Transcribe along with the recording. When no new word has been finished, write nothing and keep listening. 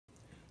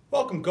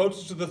Welcome,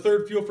 coaches, to the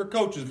third Fuel for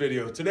Coaches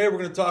video. Today we're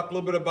going to talk a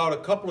little bit about a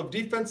couple of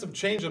defensive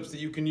changeups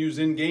that you can use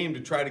in-game to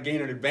try to gain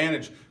an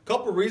advantage. A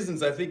couple of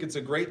reasons I think it's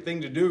a great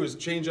thing to do is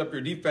change up your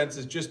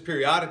defenses just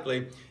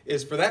periodically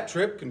is for that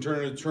trip can turn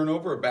into a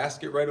turnover, a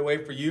basket right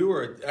away for you,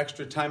 or an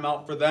extra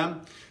timeout for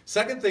them.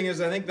 Second thing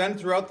is I think then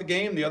throughout the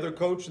game, the other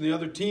coach and the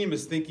other team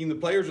is thinking, the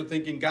players are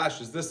thinking,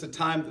 gosh, is this the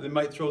time that they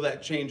might throw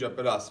that changeup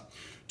at us?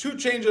 Two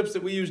changeups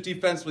that we use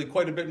defensively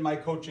quite a bit in my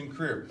coaching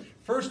career.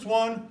 First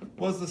one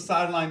was the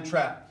sideline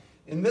trap.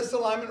 In this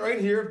alignment right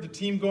here, the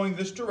team going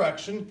this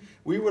direction,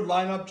 we would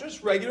line up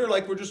just regular,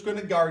 like we're just going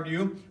to guard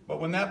you.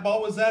 But when that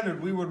ball was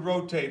entered, we would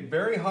rotate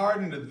very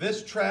hard into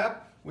this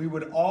trap. We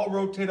would all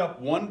rotate up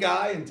one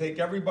guy and take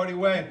everybody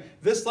away.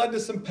 This led to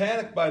some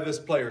panic by this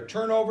player.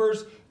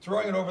 Turnovers,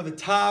 throwing it over the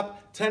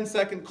top,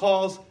 10-second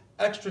calls,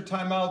 extra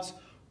timeouts.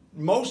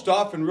 Most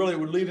often, really, it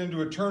would lead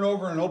into a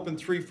turnover, an open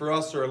three for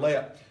us, or a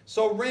layup.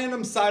 So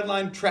random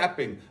sideline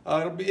trapping.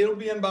 It'll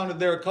be inbounded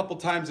there a couple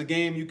times a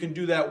game. You can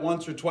do that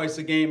once or twice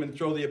a game and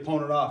throw the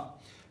opponent off.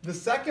 The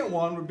second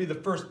one would be the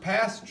first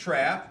pass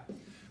trap.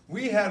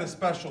 We had a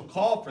special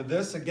call for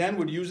this. Again,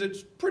 would use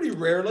it pretty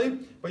rarely,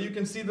 but you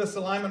can see this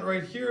alignment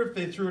right here. If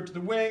they threw it to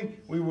the wing,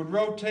 we would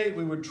rotate,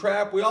 we would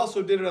trap. We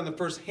also did it on the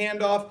first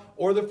handoff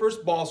or the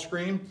first ball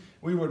screen.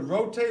 We would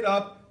rotate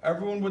up.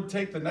 Everyone would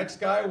take the next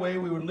guy away.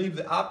 We would leave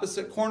the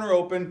opposite corner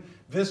open.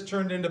 This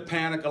turned into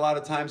panic a lot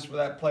of times for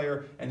that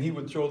player, and he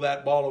would throw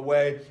that ball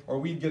away, or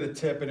we'd get a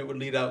tip, and it would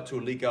lead out to a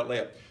leak-out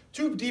layup.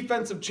 Two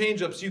defensive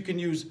changeups you can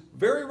use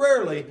very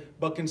rarely,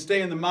 but can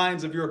stay in the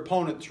minds of your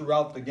opponent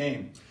throughout the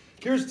game.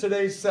 Here's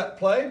today's set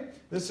play.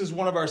 This is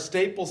one of our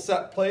staple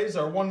set plays.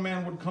 Our one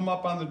man would come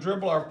up on the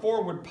dribble. Our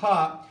four would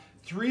pop.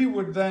 Three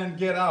would then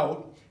get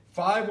out.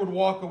 Five would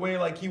walk away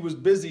like he was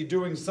busy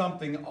doing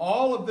something.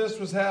 All of this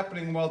was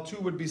happening while two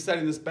would be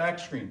setting this back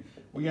screen.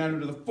 We got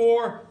into the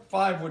four.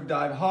 Five would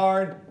dive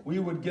hard. We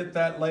would get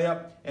that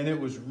layup, and it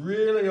was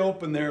really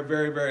open there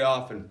very, very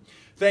often.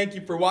 Thank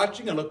you for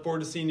watching. I look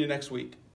forward to seeing you next week.